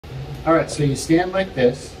All right, so you stand like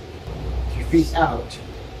this, your feet out,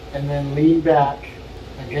 and then lean back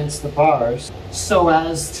against the bars so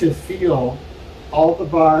as to feel all the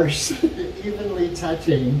bars evenly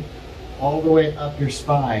touching all the way up your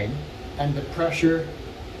spine, and the pressure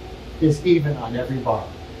is even on every bar.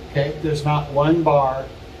 Okay, there's not one bar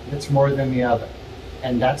that's more than the other,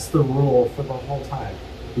 and that's the rule for the whole time,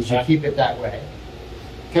 is you keep it that way.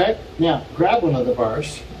 Okay, now grab one of the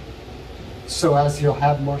bars so as you'll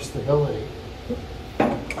have more stability,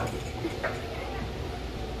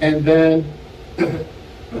 and then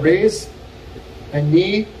raise a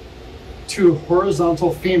knee to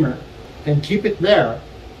horizontal femur and keep it there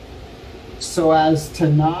so as to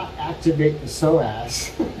not activate the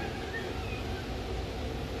psoas.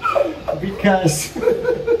 Because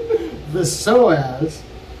the psoas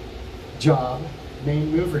job,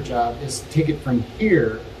 main mover job, is to take it from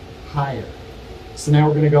here higher. So now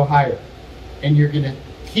we're going to go higher, and you're going to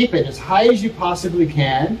keep it as high as you possibly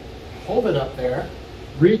can, hold it up there,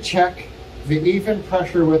 recheck the even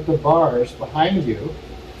pressure with the bars behind you,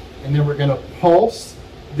 and then we're going to pulse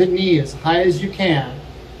the knee as high as you can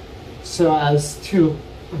so as to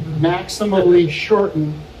maximally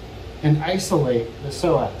shorten and isolate the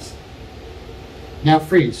psoas. Now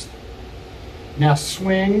freeze. Now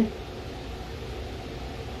swing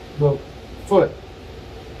the foot,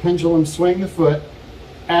 pendulum swing the foot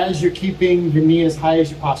as you're keeping the knee as high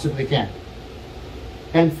as you possibly can.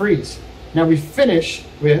 And freeze. Now we finish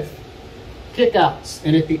with kickouts,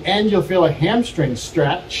 and at the end you'll feel a hamstring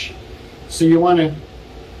stretch. So you want to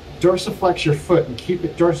dorsiflex your foot and keep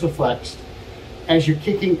it dorsiflexed as you're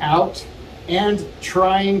kicking out and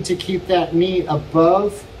trying to keep that knee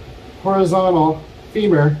above horizontal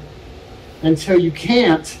femur until you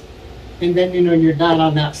can't, and then you know you're down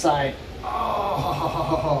on that side.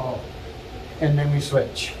 Oh, and then we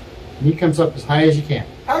switch. Knee comes up as high as you can.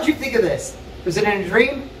 How'd you think of this? Was it in a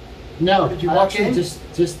dream? No, did you walk in? Just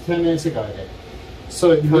 10 minutes ago I did.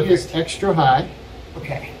 So the knee is extra high.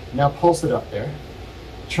 Okay. Now pulse it up there.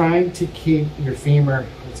 Trying to keep your femur,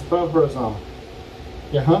 it's above horizontal.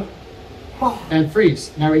 Yeah, huh? And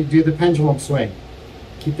freeze. Now we do the pendulum swing.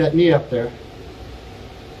 Keep that knee up there.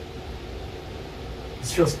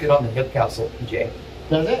 This feels good on the hip capsule, PJ.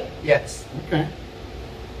 Does it? Yes. Okay.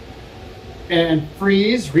 And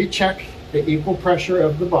freeze, recheck the equal pressure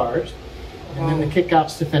of the bars, and then the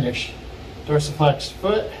kickouts to finish. Dorsiflex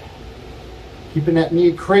foot, keeping that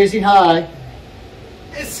knee crazy high.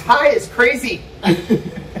 It's high, it's crazy.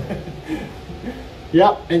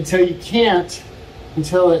 Yep, until you can't,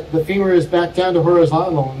 until the femur is back down to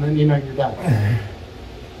horizontal, and then you know you're done.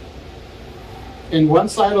 And one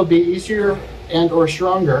side will be easier and or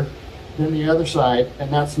stronger than the other side,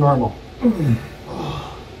 and that's normal.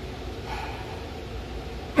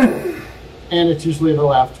 And it's usually the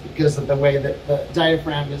left because of the way that the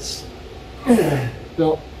diaphragm is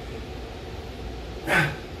built.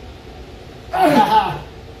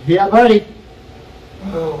 Yeah, buddy.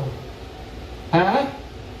 Oh. Huh?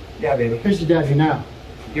 Yeah, baby. Who's your daddy now?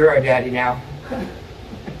 You're our daddy now.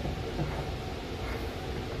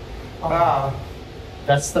 Wow.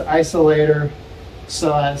 That's the isolator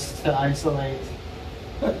so as to isolate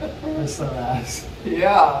the psoas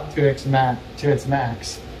Yeah. to its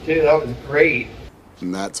max. Dude, that was great.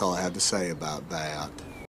 And that's all I have to say about that.